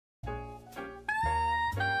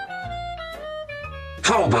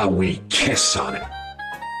How about we kiss on it?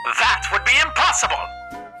 That would be impossible.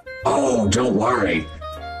 Oh, don't worry.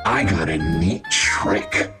 I got a neat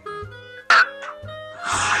trick.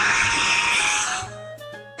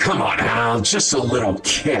 Come on, Al, just a little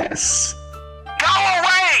kiss. Go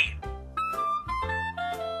away!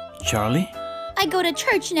 Charlie? I go to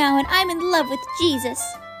church now and I'm in love with Jesus.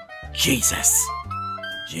 Jesus!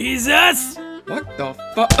 Jesus! What the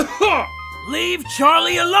fuck? Leave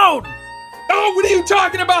Charlie alone! Oh, what are you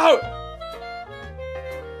talking about?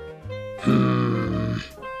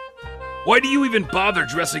 Why do you even bother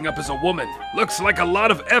dressing up as a woman? Looks like a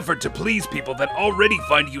lot of effort to please people that already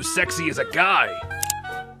find you sexy as a guy.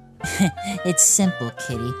 It's simple,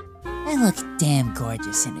 kitty. I look damn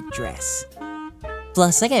gorgeous in a dress.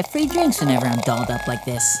 Plus, I get free drinks whenever I'm dolled up like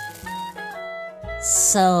this.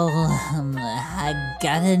 So, I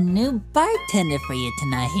got a new bartender for you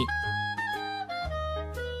tonight.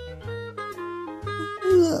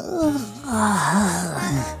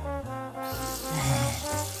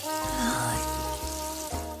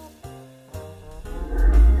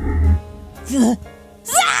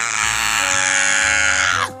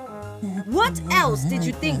 What else did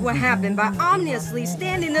you think would happen by ominously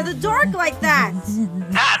standing in the dark like that?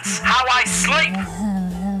 That's how I sleep.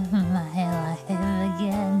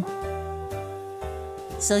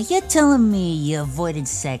 So you're telling me you avoided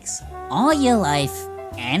sex all your life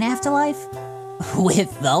and afterlife?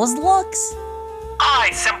 With those looks? I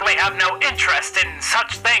simply have no interest in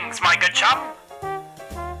such things, my good chum.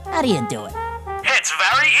 How do you do it? It's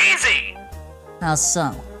very easy. How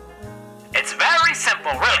so? It's very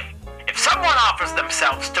simple, really. If someone offers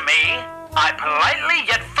themselves to me, I politely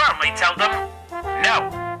yet firmly tell them no.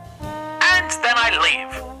 And then I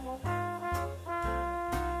leave.